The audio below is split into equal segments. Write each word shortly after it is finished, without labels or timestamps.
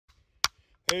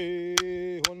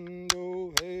Hey,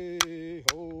 hundo, hey,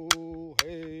 ho,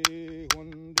 hey,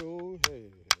 hundo, hey.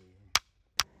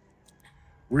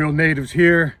 Real natives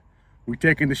here. We're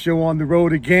taking the show on the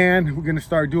road again. We're gonna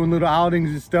start doing little outings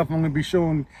and stuff. I'm gonna be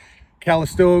showing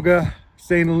Calistoga,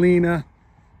 St. Helena,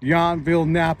 Yountville,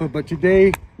 Napa. But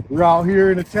today we're out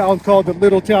here in a town called the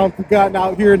little town forgotten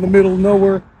out here in the middle of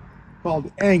nowhere called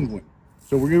Angwin.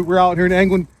 So we're out here in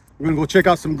Angwin. We're gonna go check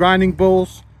out some grinding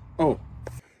bowls. Oh,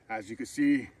 as you can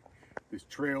see, this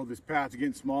trail, this path is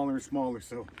getting smaller and smaller.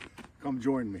 So come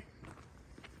join me.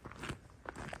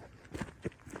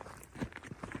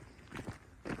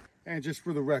 And just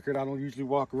for the record, I don't usually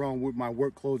walk around with my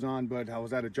work clothes on, but I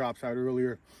was at a job site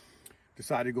earlier.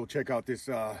 Decided to go check out this,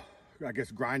 I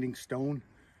guess, grinding stone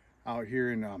out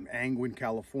here in Angwin,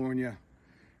 California.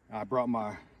 I brought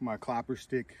my clapper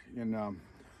stick, and I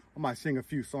might sing a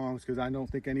few songs because I don't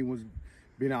think anyone's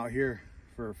been out here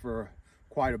for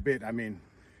quite a bit. I mean,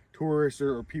 tourists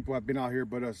or people have been out here,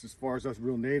 but as far as us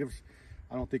real natives,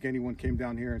 I don't think anyone came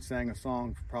down here and sang a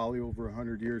song for probably over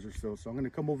 100 years or so. So I'm going to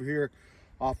come over here,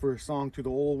 offer a song to the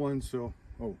old ones. So,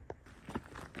 oh,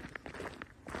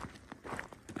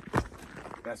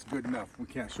 that's good enough. We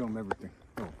can't show them everything.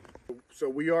 Oh. So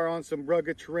we are on some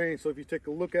rugged terrain. So if you take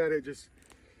a look at it,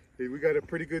 we got a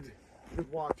pretty good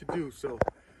walk to do. So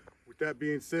with that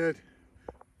being said,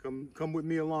 come with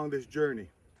me along this journey.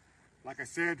 Like I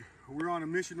said, we're on a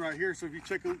mission right here. So if you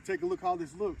take a look how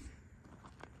this looks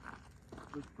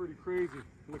pretty crazy.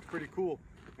 It looks pretty cool.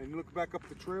 And you look back up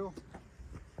the trail.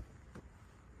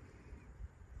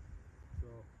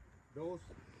 So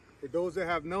for those that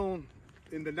have known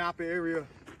in the Napa area,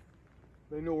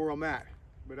 they know where I'm at.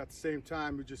 But at the same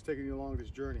time, we're just taking you along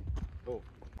this journey. Oh,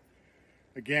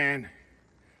 again,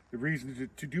 the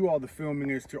reason to do all the filming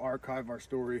is to archive our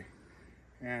story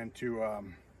and to,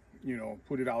 you know,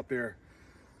 put it out there,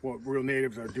 what real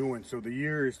natives are doing. So the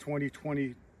year is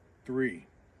 2023.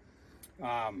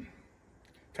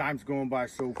 Time's going by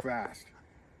so fast.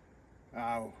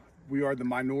 We are the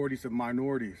minorities of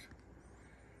minorities.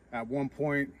 At one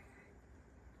point,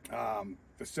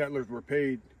 the settlers were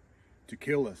paid to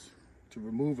kill us, to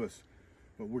remove us,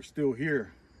 but we're still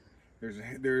here.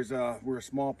 We're a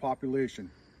small population,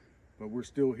 but we're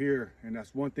still here, and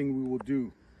that's one thing we will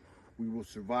do. We will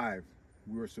survive.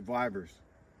 We are survivors.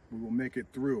 We will make it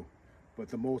through. But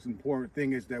the most important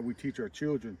thing is that we teach our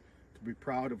children to be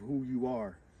proud of who you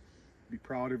are. Be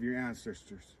proud of your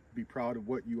ancestors. Be proud of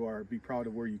what you are. Be proud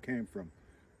of where you came from.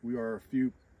 We are a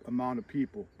few amount of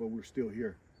people, but we're still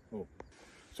here. Oh,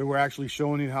 so we're actually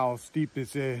showing you how steep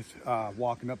this is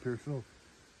walking up here. So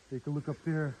take a look up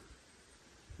there.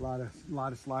 A lot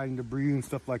of sliding debris and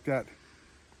stuff like that.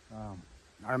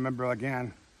 I remember,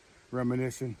 again,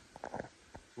 reminiscing.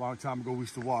 A long time ago, we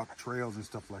used to walk trails and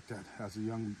stuff like that as a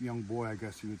young boy, I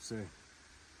guess you would say.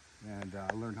 And I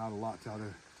learned how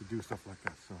to do stuff like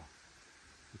that. So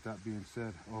with that being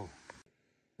said, oh,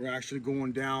 we're actually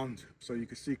going down, so you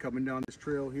can see coming down this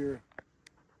trail here.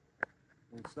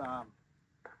 It's a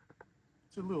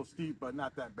little steep, but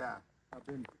not that bad. I've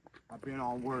been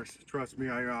on worse. Trust me,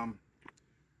 I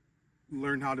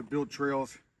learned how to build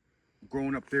trails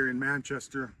growing up there in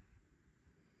Manchester.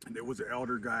 And there was an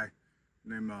elder guy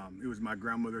named, it was my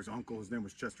grandmother's uncle. His name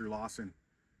was Chester Lawson.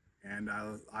 And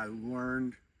I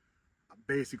learned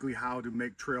basically how to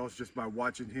make trails just by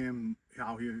watching him,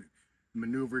 how he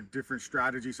maneuvered different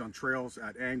strategies on trails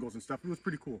at angles and stuff. It was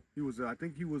pretty cool. He was, I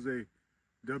think he was a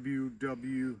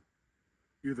WW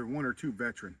either 1 or 2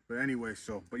 veteran. But anyway,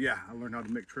 but yeah, I learned how to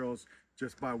make trails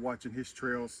just by watching his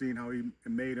trails, seeing how he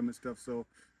made them and stuff. So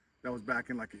that was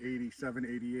back in like 87,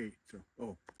 88. So,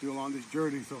 oh, still on this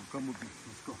journey, so come with me.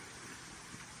 Let's go.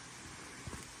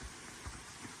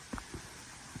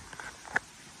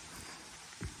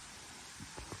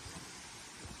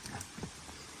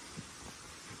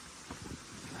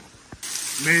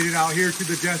 Made it out here to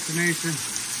the destination.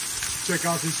 Check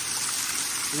out this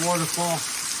waterfall.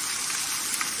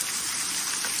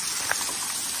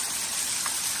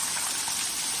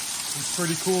 It's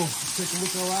pretty cool. Let's take a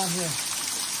look around here.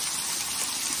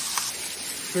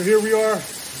 So here we are.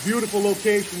 Beautiful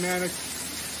location, man.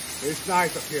 It's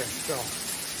nice up here. So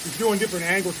it's doing different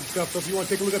angles and stuff. So if you want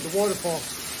to take a look at the waterfall.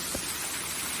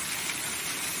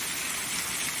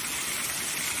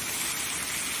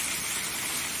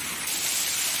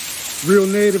 Real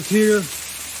natives here,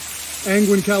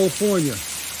 Angwin, California.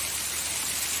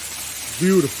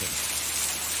 Beautiful.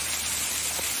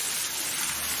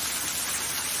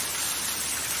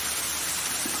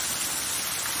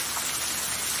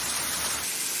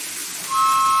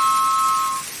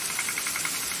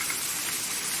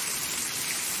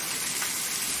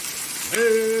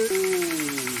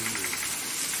 Hey.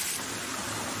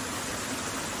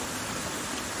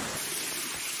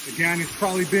 Again, it's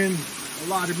probably been a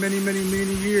lot of many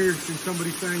years since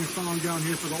somebody sang a song down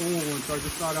here for the old ones, so I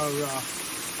just thought I would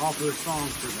offer a song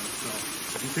for them. So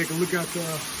you can take a look at the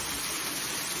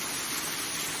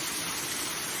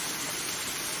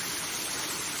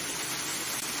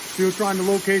still trying to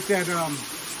locate that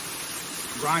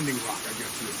grinding rock, I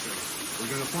guess you would say.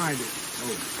 We're gonna find it.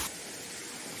 Oh.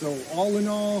 So all in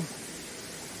all,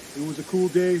 it was a cool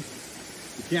day.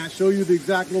 We can't show you the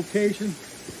exact location.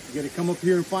 You gotta come up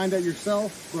here and find that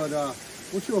yourself, but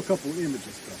we'll show a couple of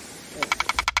images though.